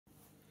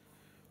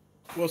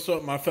What's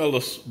up, my fellow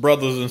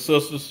brothers and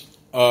sisters?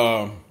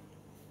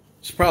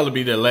 This probably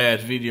be the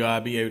last video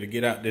I'll be able to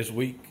get out this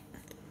week.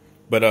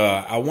 But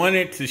I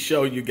wanted to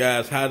show you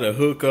guys how to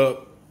hook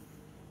up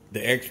the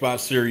Xbox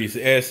Series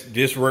S.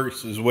 This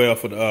works as well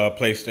for the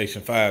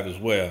PlayStation 5 as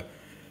well.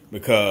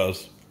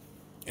 Because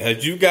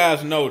as you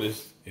guys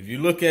notice, if you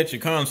look at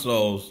your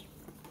consoles,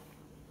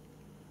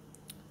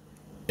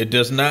 it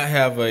does not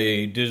have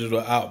a digital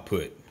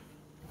output.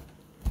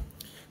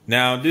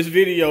 Now, this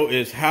video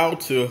is how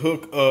to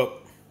hook up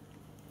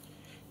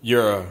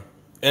your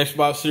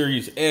Xbox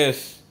Series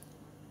S,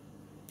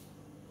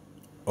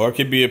 or it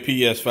could be a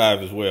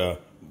PS5 as well,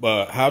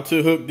 but how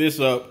to hook this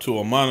up to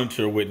a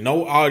monitor with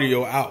no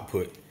audio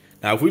output.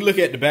 Now, if we look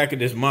at the back of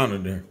this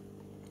monitor,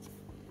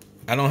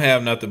 I don't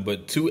have nothing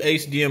but two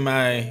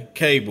HDMI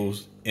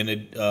cables and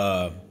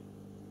a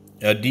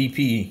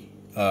DP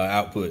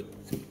output.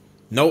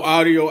 No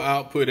audio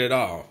output at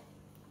all.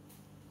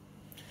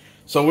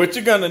 So what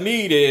you're gonna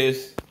need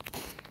is,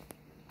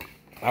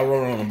 I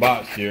wrote on the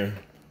box here,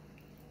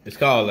 it's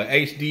called the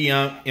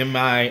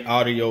hdmi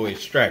audio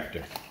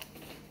extractor.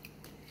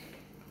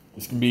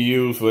 This can be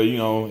used for,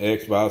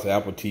 Xbox,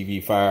 Apple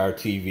TV, Fire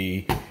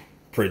TV,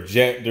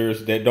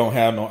 projectors that don't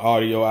have no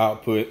audio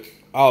output,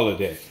 all of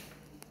that.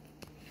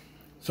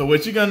 So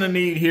what you're gonna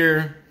need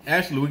here,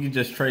 actually we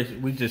just trace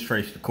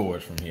the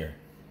cords from here.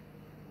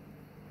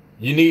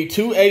 You need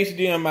two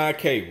HDMI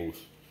cables.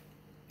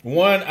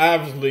 One,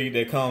 obviously,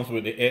 that comes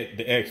with the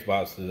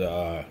Xbox is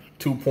a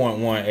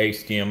 2.1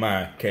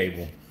 HDMI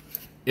cable.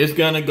 It's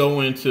gonna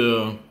go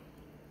into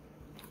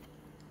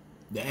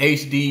the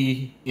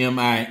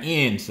HDMI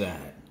in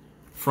side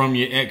from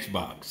your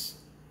Xbox.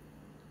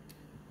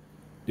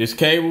 This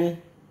cable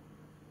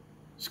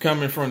is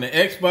coming from the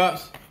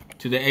Xbox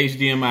to the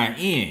HDMI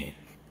in.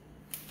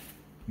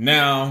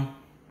 Now,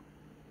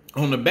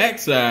 on the back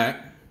side,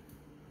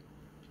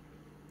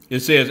 it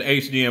says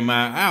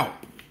HDMI out.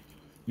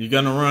 You're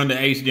gonna run the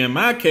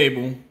HDMI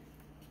cable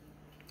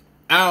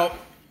out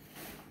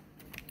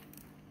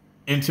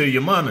into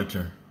your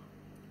monitor,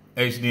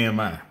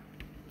 HDMI.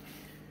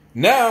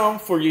 Now,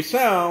 for your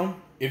sound,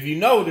 if you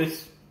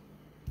notice,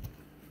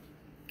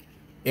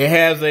 it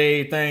has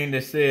a thing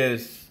that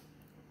says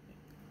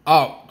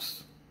aux.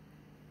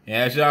 And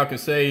as y'all can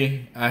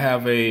see, I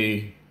have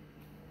a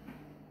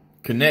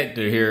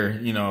connector here,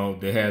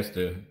 that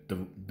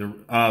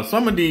has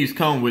some of these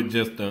come with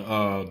just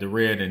the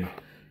red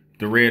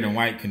and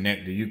white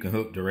connector. You can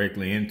hook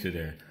directly into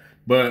there.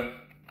 But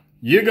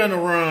you're gonna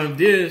run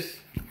this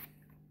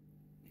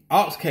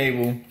aux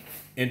cable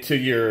into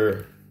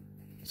your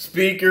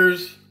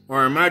speakers,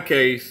 or in my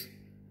case,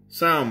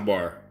 sound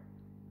bar.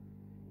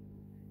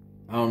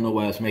 I don't know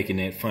why it's making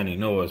that funny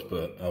noise,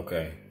 but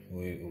okay,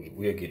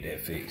 we'll get that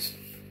fixed.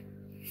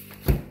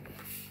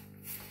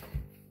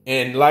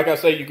 And like I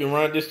say, you can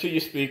run this to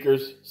your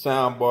speakers,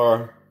 sound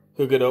bar,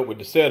 hook it up with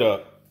the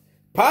setup.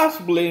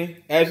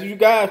 Possibly, as you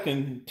guys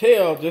can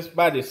tell just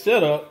by the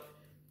setup,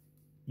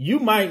 you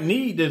might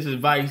need this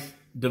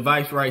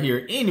device right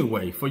here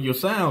anyway for your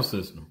sound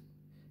system.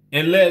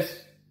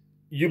 Unless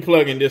you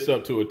plugging this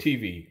up to a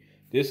TV.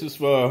 This is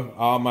for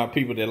all my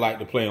people that like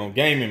to play on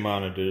gaming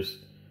monitors.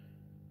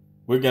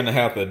 We're gonna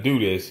have to do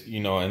this,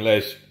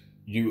 unless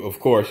you, of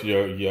course,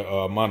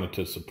 your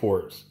monitor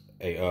supports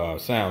a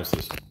sound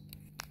system.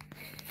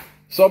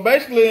 So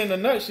basically, in a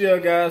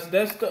nutshell, guys,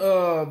 that's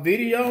the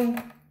video,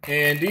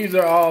 and these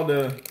are all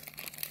the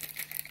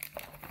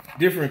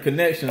different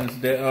connections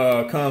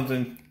that comes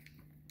in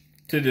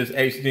to this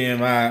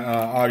HDMI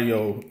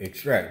audio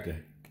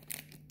extractor.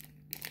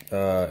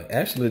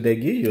 Actually, they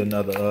give you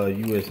another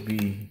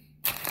USB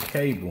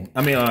cable.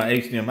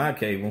 HDMI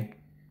cable.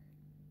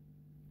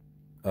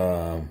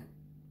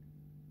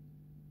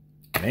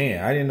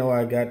 Man, I didn't know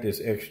I got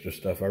this extra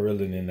stuff. I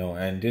really didn't know.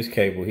 And this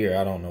cable here,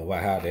 I don't know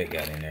how that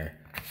got in there.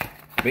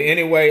 But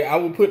anyway, I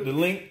will put the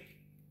link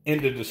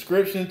in the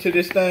description to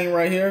this thing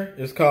right here.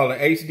 It's called an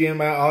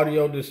HDMI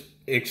audio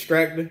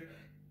extractor.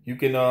 You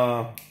can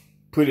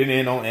put it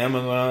in on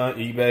Amazon,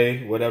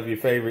 eBay, whatever your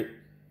favorite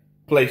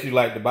place you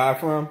like to buy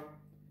from.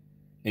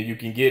 And you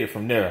can get it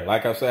from there.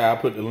 Like I said, I'll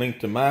put the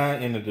link to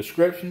mine in the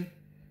description.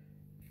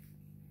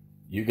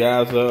 You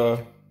guys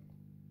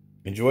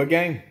enjoy a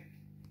game.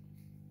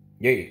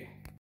 Yeah.